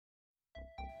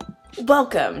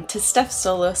Welcome to Steph's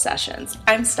Solo Sessions.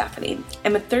 I'm Stephanie.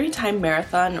 I'm a 30-time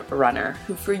marathon runner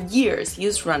who for years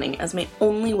used running as my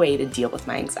only way to deal with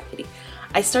my anxiety.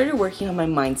 I started working on my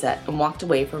mindset and walked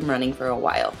away from running for a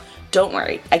while. Don't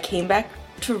worry, I came back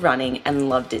to running and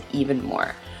loved it even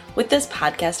more. With this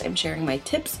podcast, I'm sharing my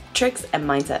tips, tricks, and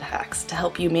mindset hacks to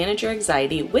help you manage your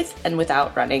anxiety with and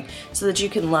without running so that you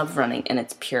can love running in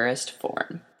its purest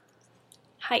form.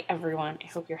 Hi everyone, I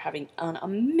hope you're having an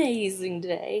amazing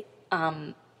day.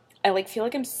 I feel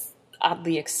like I'm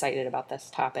oddly excited about this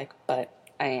topic,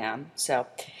 but I am. So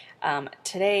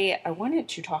today I wanted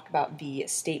to talk about the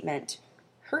statement,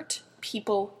 hurt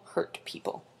people hurt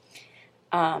people.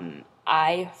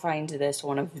 I find this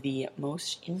one of the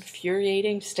most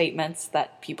infuriating statements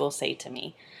that people say to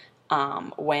me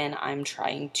when I'm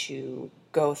trying to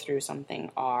go through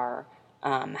something or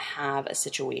have a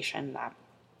situation that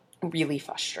really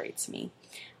frustrates me.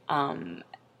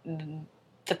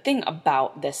 The thing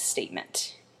about this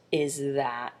statement is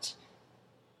that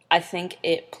I think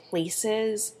it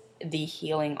places the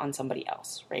healing on somebody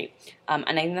else, right? And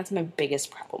I think that's my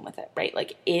biggest problem with it, right?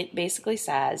 Like, it basically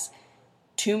says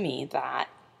to me that,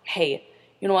 hey,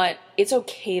 you know what? It's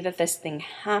okay that this thing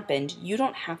happened. You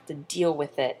don't have to deal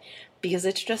with it because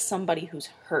it's just somebody who's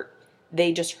hurt.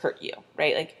 They just hurt you,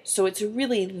 right? Like, so it's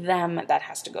really them that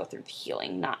has to go through the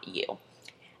healing, not you.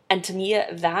 And to me,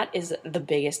 that is the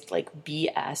biggest,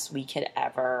 BS we could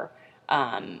ever,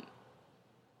 stand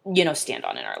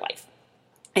on in our life.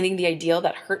 I think the ideal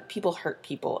that hurt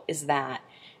people is that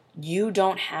you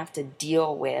don't have to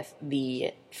deal with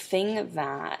the thing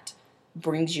that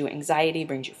brings you anxiety,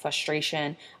 brings you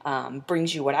frustration,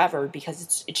 brings you whatever,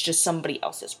 because it's just somebody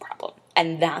else's problem.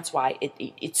 And that's why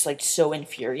it's so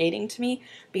infuriating to me,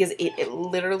 because it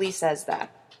literally says that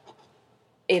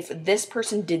if this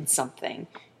person did something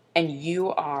and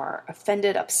you are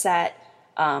offended, upset,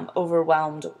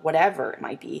 overwhelmed, whatever it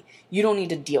might be, you don't need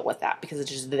to deal with that because it's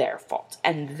just their fault.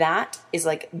 And that is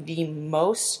the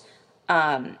most,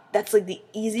 that's the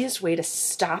easiest way to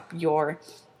stop your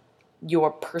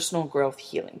personal growth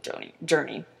healing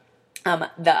journey.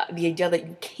 The idea that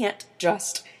you can't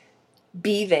just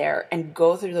be there and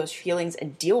go through those feelings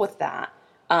and deal with that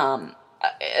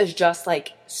is just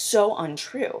so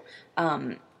untrue.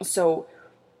 So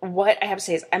what I have to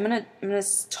say is I'm gonna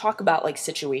talk about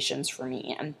situations for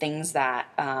me and things that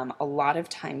a lot of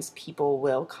times people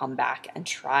will come back and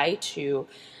try to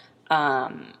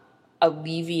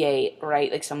alleviate,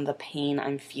 right? Some of the pain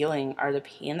I'm feeling are the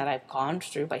pain that I've gone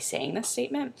through by saying this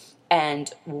statement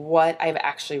and what I've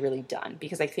actually really done,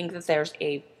 because I think that there's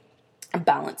a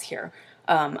balance here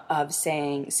of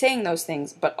saying those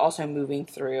things, but also moving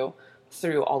through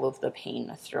all of the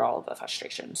pain, through all of the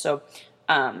frustration. So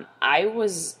I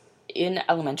was in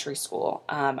elementary school.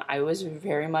 I was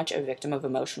very much a victim of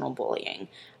emotional bullying.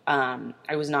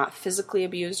 I was not physically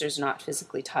abused. I was not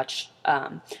physically touched.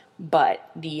 But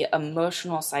the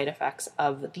emotional side effects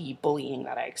of the bullying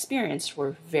that I experienced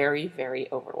were very,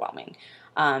 very overwhelming.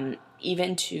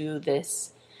 Even today,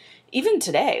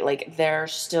 there are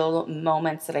still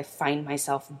moments that I find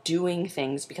myself doing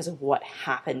things because of what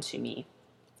happened to me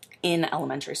in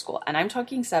elementary school. And I'm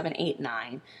talking 7, 8,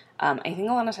 9. I think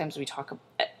a lot of times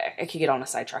I could get on a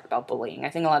sidetrack about bullying. I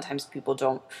think a lot of times people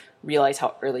don't realize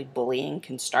how early bullying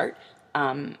can start.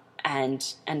 And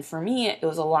for me, it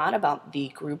was a lot about the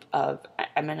group of,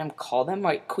 I'm going to call them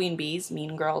queen bees,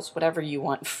 mean girls, whatever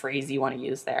phrase you want to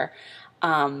use there.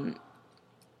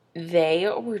 They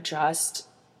were just,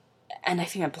 and I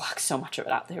think I blocked so much of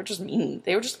it out. They were just mean.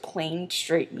 They were just plain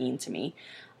straight mean to me.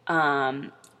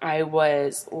 I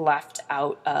was left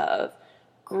out of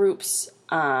groups.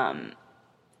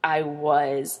 I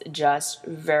was just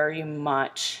very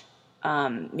much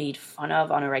made fun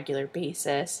of on a regular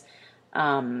basis.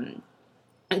 There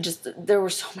were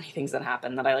so many things that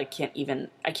happened that I can't even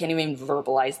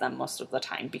verbalize them most of the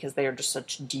time because they are just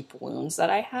such deep wounds that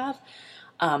I have.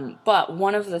 But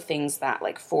one of the things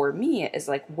that for me is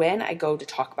when I go to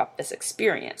talk about this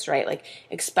experience, right?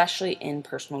 Especially in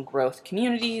personal growth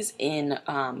communities, in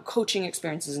coaching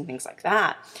experiences and things like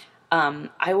that,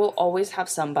 I will always have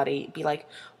somebody be like,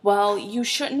 well, you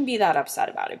shouldn't be that upset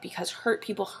about it because hurt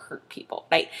people,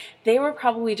 right? They were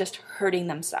probably just hurting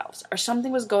themselves, or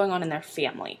something was going on in their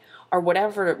family, or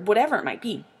whatever it might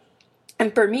be.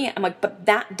 And for me, I'm but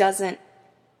that doesn't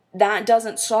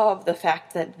solve the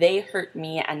fact that they hurt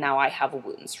me and now I have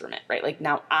wounds from it, right?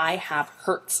 Now I have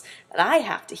hurts that I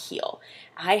have to heal.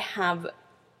 I have,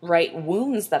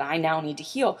 wounds that I now need to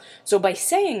heal. So by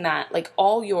saying that,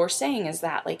 all you're saying is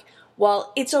that,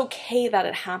 well, it's okay that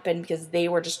it happened because they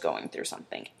were just going through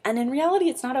something. And in reality,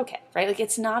 it's not okay, right? Like,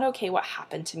 it's not okay what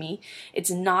happened to me. It's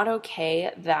not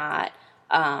okay that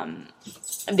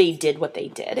they did what they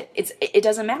did. It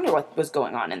doesn't matter what was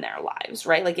going on in their lives,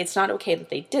 right? Like, it's not okay that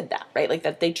they did that, right? Like,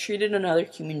 that they treated another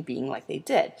human being like they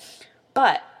did.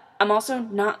 But I'm also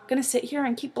not going to sit here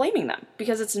and keep blaming them,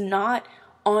 because it's not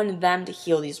on them to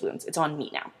heal these wounds. It's on me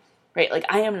now, right? Like,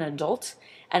 I am an adult,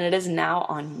 and it is now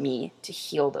on me to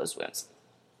heal those wounds.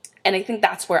 And I think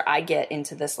that's where I get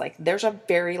into this, like, there's a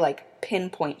very, like,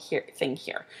 pinpoint thing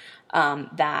here,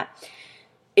 that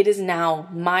it is now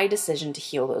my decision to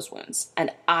heal those wounds,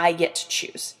 and I get to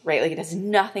choose, right? Like, it has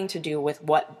nothing to do with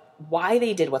why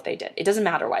they did what they did. It doesn't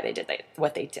matter why they did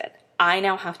what they did. I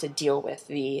now have to deal with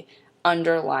the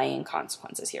underlying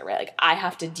consequences here, right? Like, I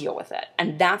have to deal with it.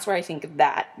 And that's where I think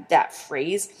that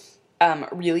phrase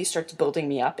really starts building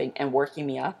me up and working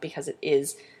me up, because it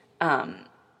is,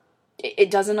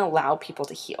 it doesn't allow people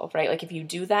to heal, right? Like, if you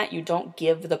do that, you don't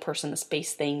give the person the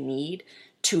space they need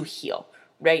to heal,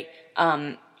 right?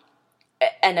 And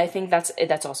I think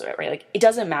that's also it, right? Like, it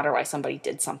doesn't matter why somebody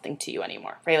did something to you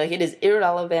anymore, right? Like, it is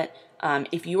irrelevant.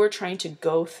 If you are trying to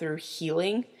go through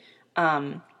healing,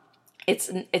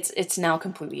 it's now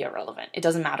completely irrelevant. It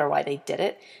doesn't matter why they did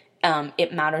it.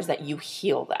 It matters that you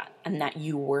heal that and that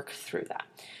you work through that.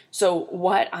 So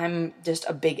what I'm just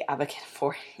a big advocate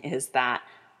for is that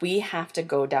we have to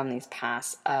go down these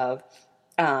paths of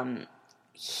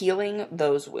healing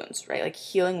those wounds, right? Like,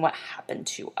 healing what happened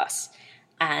to us.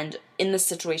 And in this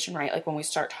situation, right, like, when we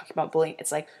start talking about bullying,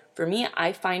 it's like, for me,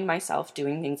 I find myself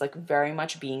doing things like very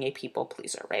much being a people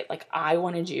pleaser, right? Like, I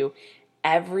want to do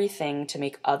everything to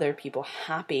make other people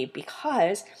happy,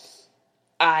 because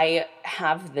I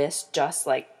have this just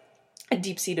like a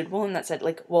deep-seated wound that said,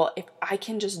 like, well, if I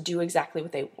can just do exactly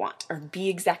what they want or be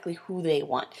exactly who they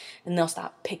want, then they'll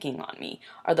stop picking on me,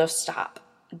 or they'll stop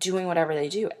doing whatever they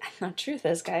do. And the truth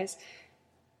is, guys,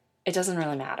 it doesn't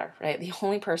really matter, right? The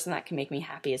only person that can make me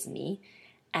happy is me.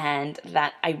 And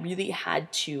that I really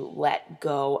had to let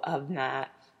go of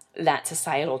that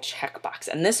societal checkbox.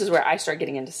 And this is where I start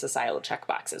getting into societal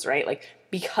checkboxes, right? Like,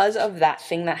 because of that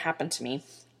thing that happened to me,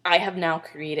 I have now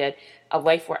created a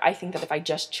life where I think that if I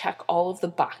just check all of the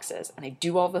boxes and I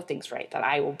do all the things right, that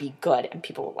I will be good and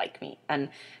people will like me. And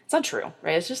it's not true,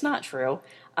 right? It's just not true.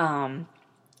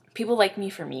 People like me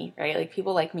for me, right? Like,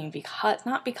 people like me because,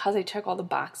 not because I check all the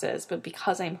boxes, but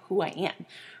because I'm who I am,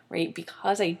 right?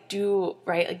 Because I do,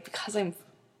 right? Like, because I'm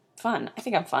fun. I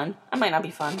think I'm fun. I might not be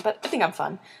fun, but I think I'm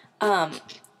fun.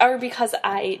 Or because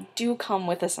I do come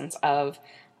with a sense of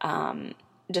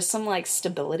just some, like,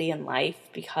 stability in life,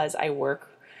 because I work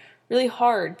really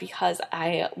hard, because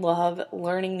I love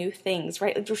learning new things,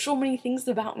 right? Like, there's so many things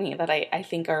about me that I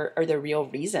think are the real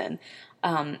reason.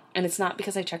 And it's not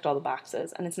because I checked all the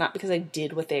boxes, and it's not because I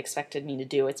did what they expected me to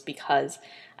do. It's because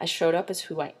I showed up as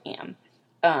who I am.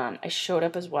 I showed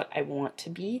up as what I want to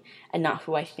be, and not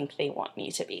who I think they want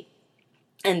me to be.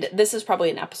 And this is probably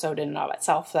an episode in and of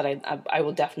itself that I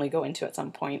will definitely go into at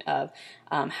some point of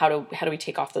how do we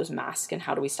take off those masks, and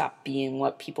how do we stop being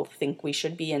what people think we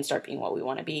should be and start being what we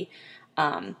want to be.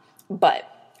 But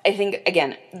I think,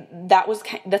 again,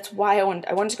 that's why I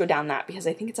wanted to go down that, because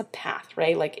I think it's a path,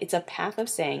 right? Like, it's a path of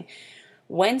saying,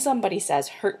 when somebody says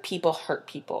hurt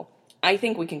people, I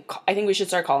think we should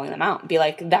start calling them out and be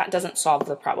like, that doesn't solve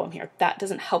the problem here. That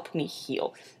doesn't help me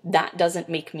heal. That doesn't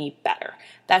make me better.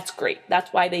 That's great.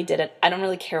 That's why they did it. I don't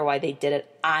really care why they did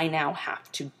it. I now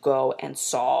have to go and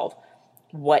solve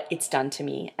what it's done to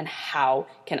me, and how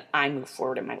can I move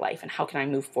forward in my life, and how can I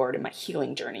move forward in my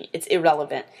healing journey. It's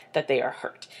irrelevant that they are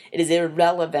hurt. It is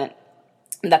irrelevant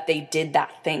that they did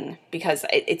that thing, because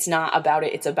it's not about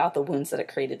it. It's about the wounds that it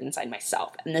created inside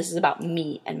myself. And this is about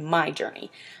me and my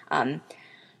journey.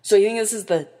 So I think this is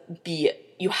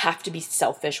you have to be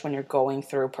selfish when you're going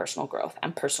through personal growth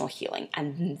and personal healing.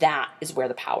 And that is where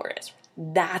the power is.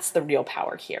 That's the real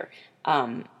power here.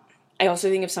 I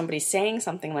also think if somebody's saying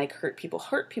something like hurt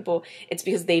people, it's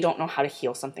because they don't know how to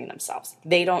heal something themselves.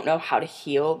 They don't know how to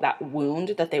heal that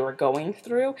wound that they were going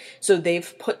through. So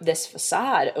they've put this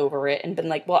facade over it and been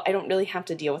like, well, I don't really have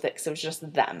to deal with it because it was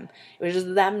just them. It was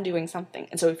just them doing something.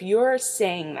 And so if you're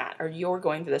saying that, or you're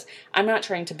going through this, I'm not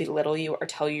trying to belittle you or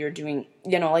tell you you're doing,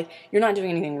 like, you're not doing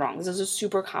anything wrong. This is a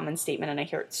super common statement, and I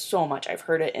hear it so much. I've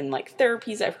heard it in, like,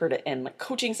 therapies. I've heard it in, like,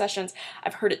 coaching sessions.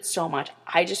 I've heard it so much.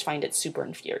 I just find it super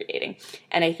infuriating.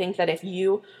 And I think that if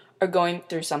you are going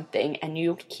through something and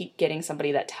you keep getting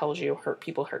somebody that tells you hurt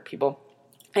people,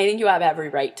 I think you have every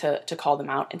right to call them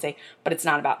out and say, but it's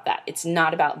not about that. It's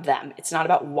not about them. It's not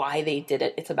about why they did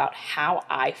it. It's about how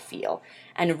I feel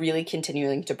and really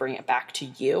continuing to bring it back to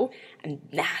you. And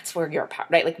that's where your power,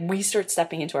 right? Like we start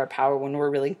stepping into our power when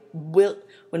we're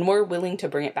willing to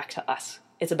bring it back to us.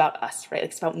 It's about us, right?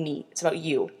 Like it's about me. It's about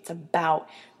you. It's about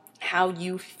how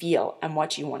you feel and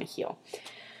what you want to heal.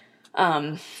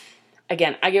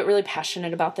 Again, I get really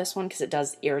passionate about this one because it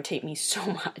does irritate me so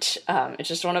much. It's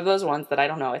just one of those ones that I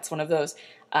don't know. It's one of those,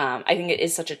 I think it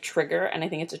is such a trigger, and I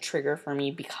think it's a trigger for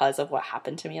me because of what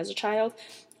happened to me as a child,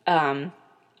 and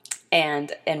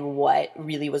what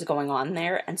really was going on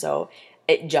there. And so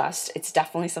it's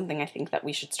definitely something I think that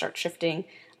we should start shifting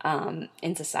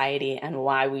in society, and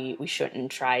why we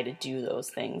shouldn't try to do those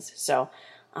things. So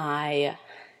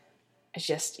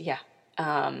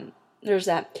there's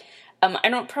that. I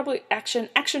don't probably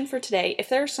action for today. If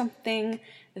there's something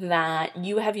that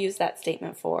you have used that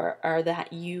statement for, or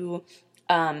that you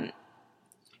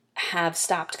have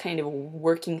stopped kind of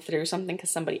working through something because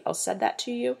somebody else said that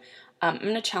to you, I'm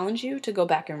going to challenge you to go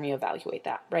back and reevaluate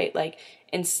that, right? Like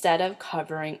instead of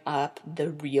covering up the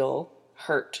real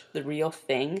hurt, the real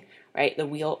thing, right? The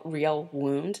real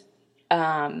wound,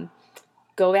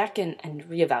 go back and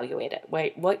reevaluate it.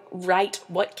 Right?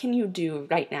 What can you do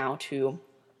right now to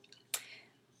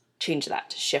change that,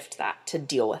 to shift that, to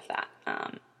deal with that?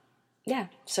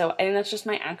 So I think that's just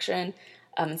my action.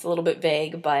 It's a little bit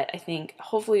vague, but I think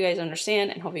hopefully you guys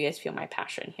understand, and hopefully you guys feel my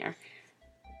passion here.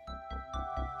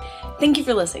 Thank you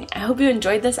for listening. I hope you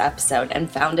enjoyed this episode and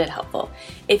found it helpful.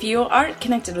 If you aren't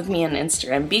connected with me on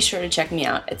Instagram, be sure to check me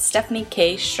out at Stephanie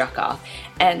K. Struckoff.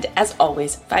 And as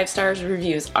always, 5-star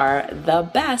reviews are the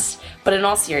best, but in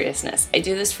all seriousness, I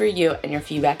do this for you, and your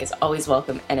feedback is always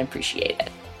welcome and appreciated.